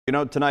You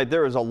know, tonight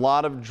there is a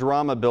lot of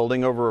drama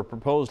building over a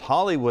proposed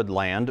Hollywood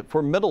land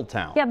for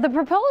Middletown. Yeah, the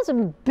proposed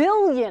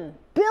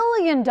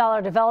billion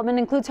dollar development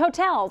includes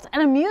hotels,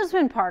 an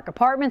amusement park,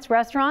 apartments,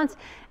 restaurants,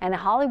 and a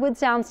Hollywood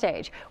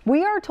soundstage.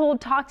 We are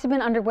told talks have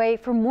been underway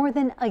for more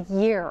than a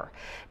year.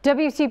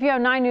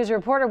 WCPO 9 News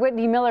reporter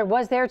Whitney Miller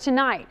was there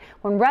tonight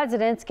when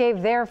residents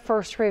gave their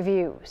first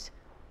reviews.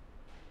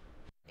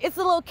 It's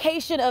the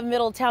location of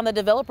Middletown that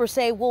developers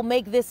say will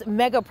make this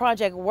mega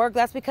project work.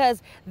 That's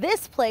because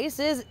this place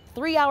is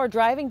 3-hour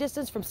driving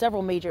distance from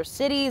several major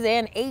cities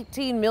and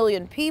 18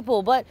 million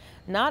people, but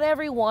not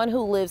everyone who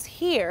lives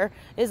here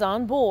is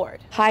on board.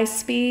 High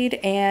speed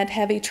and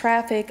heavy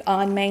traffic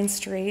on Main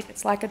Street.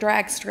 It's like a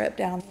drag strip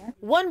down there.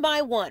 One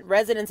by one,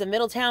 residents of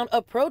Middletown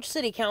approached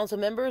city council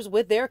members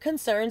with their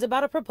concerns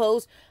about a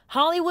proposed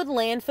Hollywood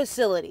land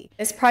facility.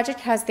 This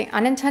project has the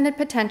unintended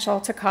potential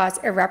to cause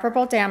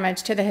irreparable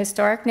damage to the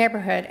historic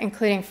neighborhood,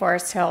 including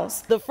Forest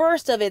Hills. The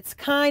first of its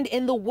kind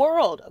in the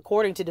world,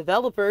 according to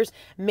developers,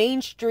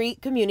 Main Street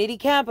Community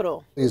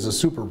Capital. It is a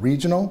super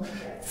regional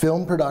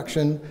film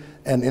production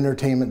and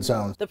entertainment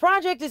zone. The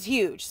project is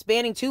huge,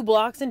 spanning 2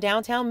 blocks in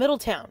downtown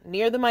Middletown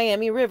near the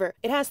Miami River.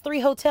 It has 3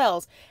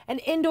 hotels, an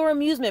indoor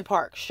amusement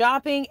park,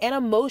 shopping, and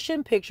a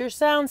motion picture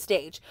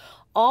soundstage.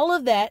 All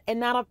of that and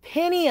not a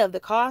penny of the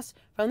cost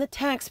from the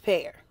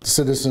taxpayer.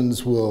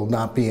 Citizens will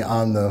not be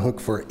on the hook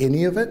for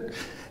any of it,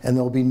 and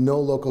there will be no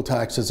local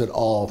taxes at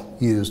all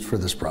used for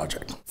this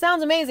project.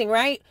 Sounds amazing,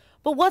 right?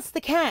 But what's the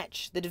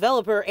catch? The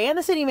developer and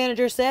the city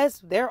manager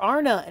says there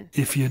are none.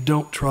 If you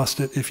don't trust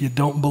it, if you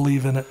don't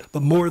believe in it,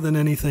 but more than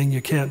anything,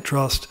 you can't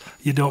trust,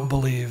 you don't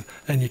believe,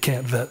 and you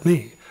can't vet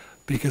me,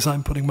 because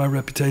I'm putting my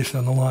reputation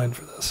on the line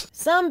for this.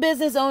 Some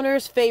business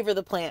owners favor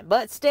the plan,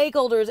 but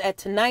stakeholders at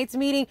tonight's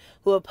meeting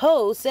who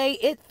oppose say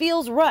it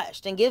feels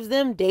rushed and gives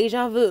them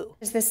deja vu.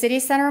 There's the City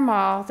Center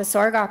Mall, the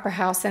Sorg Opera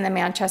House, and the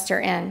Manchester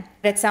Inn.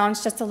 It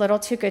sounds just a little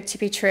too good to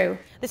be true.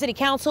 The city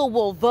council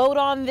will vote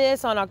on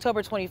this on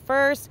October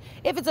 21st.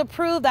 If it's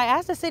approved, I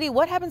asked the city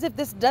what happens if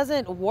this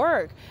doesn't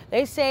work.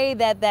 They say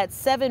that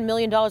 $7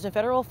 million in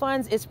federal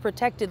funds is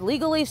protected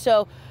legally,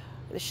 so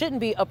it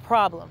shouldn't be a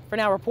problem. For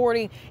now,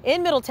 reporting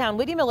in Middletown,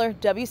 Whitney Miller,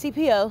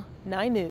 WCPO 9 News.